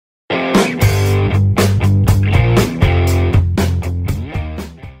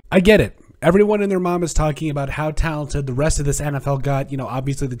I get it. Everyone and their mom is talking about how talented the rest of this NFL got. You know,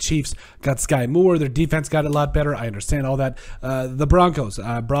 obviously the Chiefs got Sky Moore. Their defense got a lot better. I understand all that. The Broncos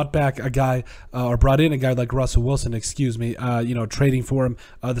brought back a guy, or brought in a guy like Russell Wilson, excuse me, you know, trading for him,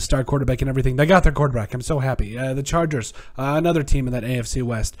 the star quarterback and everything. They got their quarterback. I'm so happy. The Chargers, another team in that AFC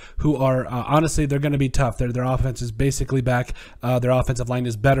West, who are, honestly, they're going to be tough. Their offense is basically back. Their offensive line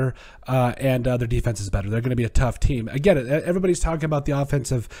is better, and their defense is better. They're going to be a tough team. I get it. Everybody's talking about the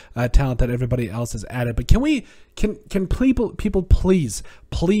offensive talent that everybody else is added, but can people please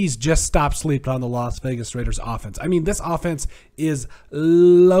just stop sleeping on the Las Vegas Raiders offense? I mean, this offense is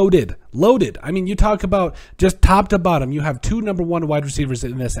loaded. I mean, you talk about just top to bottom. You have two #1 wide receivers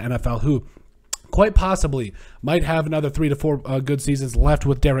in this NFL who quite possibly might have another 3 to 4 good seasons left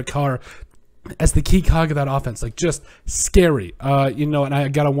with Derek Carr as the key cog of that offense. Like, just scary. You know, and I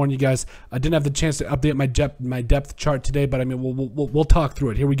gotta warn you guys, I didn't have the chance to update my depth chart today, but I mean, we'll talk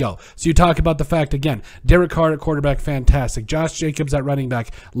through it. Here we go. So you talk about the fact, again, Derek Carr at quarterback, fantastic. Josh Jacobs at running back,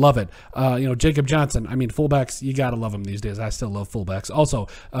 love it. You know, Jacob Johnson, I mean, fullbacks, you gotta love them these days. I still love fullbacks. Also,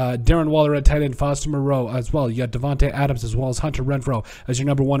 Darren Waller at tight end, Foster Moreau as well. You got Devontae Adams as well as Hunter Renfrow as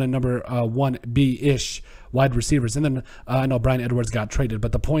your #1 and number 1B-ish wide receivers. And then I know Brian Edwards got traded,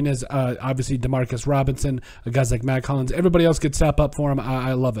 but the point is, obviously Demarcus Robinson, guys like Matt Collins, everybody else could step up for him.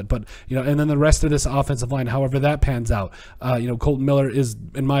 I love it. But, you know, and then the rest of this offensive line, however that pans out, you know, Colton Miller is,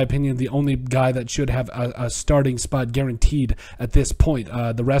 in my opinion, the only guy that should have a starting spot guaranteed at this point.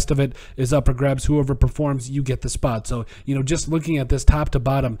 The rest of it is up for grabs. Whoever performs, you get the spot. So, you know, just looking at this top to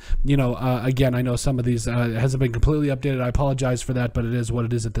bottom, you know, again, I know some of these hasn't been completely updated. I apologize for that, but it is what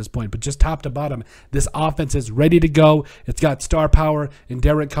it is at this point. But just top to bottom, this offense is ready to go. It's got star power in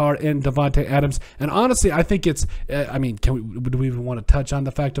Derek Carr and Devontae Adams. And honestly, I think it's, I mean, do we even want to touch on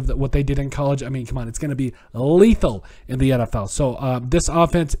the fact of what they did in college? I mean, come on, it's going to be lethal in the NFL. So this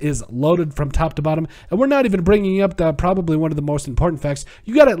offense is loaded from top to bottom. And we're not even bringing up probably one of the most important facts.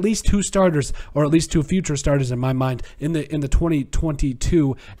 You got at least 2 starters, or at least 2 future starters in my mind, in the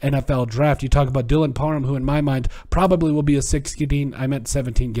 2022 NFL draft. You talk about Dylan Parham, who in my mind probably will be a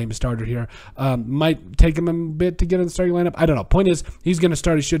 17 game starter here. Might take him a bit to get in the starting lineup. I don't know. Point is, he's going to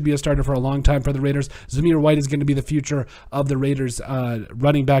start. He should be a starter for a long time for the Raiders. Zamir White is going to be the future of the Raiders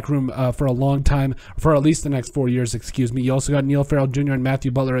running back room for a long time, for at least the next 4 years, excuse me. You also got Neil Farrell Jr. and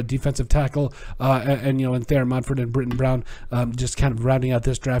Matthew Butler at defensive tackle, and you know, and Thayer Montford and Britton Brown just kind of rounding out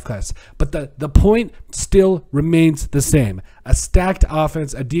this draft class. But the point still remains the same. A stacked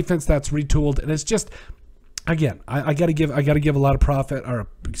offense, a defense that's retooled, and it's just, again, I gotta give a lot of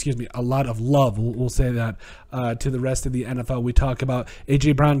a lot of love. We'll say that to the rest of the NFL. We talk about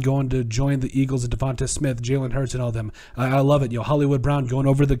AJ Brown going to join the Eagles, and Devonta Smith, Jalen Hurts, and all them. I love it. You know, Hollywood Brown going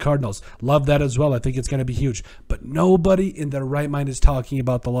over to the Cardinals. Love that as well. I think it's going to be huge. But nobody in their right mind is talking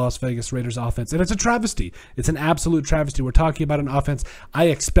about the Las Vegas Raiders offense, and it's a travesty. It's an absolute travesty. We're talking about an offense. I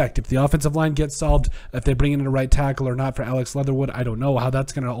expect if the offensive line gets solved, if they bring in a right tackle or not for Alex Leatherwood, I don't know how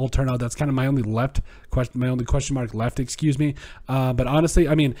that's going to all turn out. That's kind of my only question mark left, excuse me. But honestly,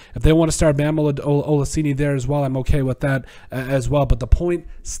 I mean, if they want to start Bam Olaseni there as well, I'm okay with that as well. But the point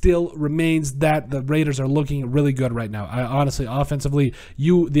still remains that the Raiders are looking really good right now. Honestly, offensively,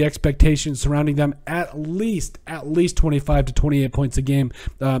 the expectations surrounding them at least 25 to 28 points a game.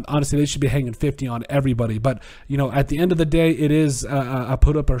 Honestly, they should be hanging 50 on everybody. But, you know, at the end of the day, it is a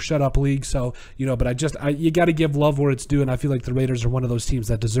put up or shut up league. So, you know, but you got to give love where it's due, and I feel like the Raiders are one of those teams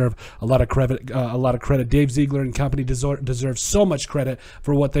that deserve a lot of credit. Dave Ziegler and company deserve so much credit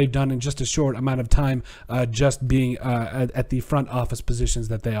for what they've done in just a short amount of time, just being at the front office positions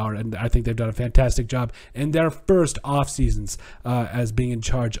that they are. And I think they've done a fantastic job in their first off seasons as being in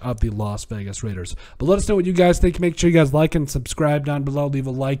charge of the Las Vegas Raiders. But let us know what you guys think. Make sure you guys like and subscribe down below. Leave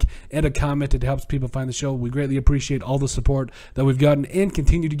a like and a comment. It helps people find the show. We greatly appreciate all the support that we've gotten and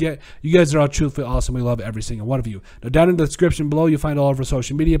continue to get. You guys are all truthfully awesome. We love every single one of you. Now, down in the description below, you'll find all of our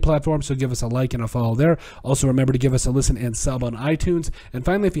social media platforms, so give us a like and a follow there. Also, remember to give us a listen and sub on iTunes. And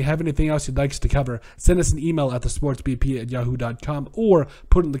finally, if you have anything else you'd like us to cover, send us an email at thesportsbp@yahoo.com or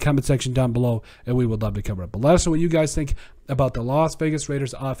put it in the comment section down below, and we would love to cover it. But let us know what you guys think about the Las Vegas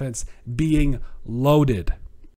Raiders offense being loaded.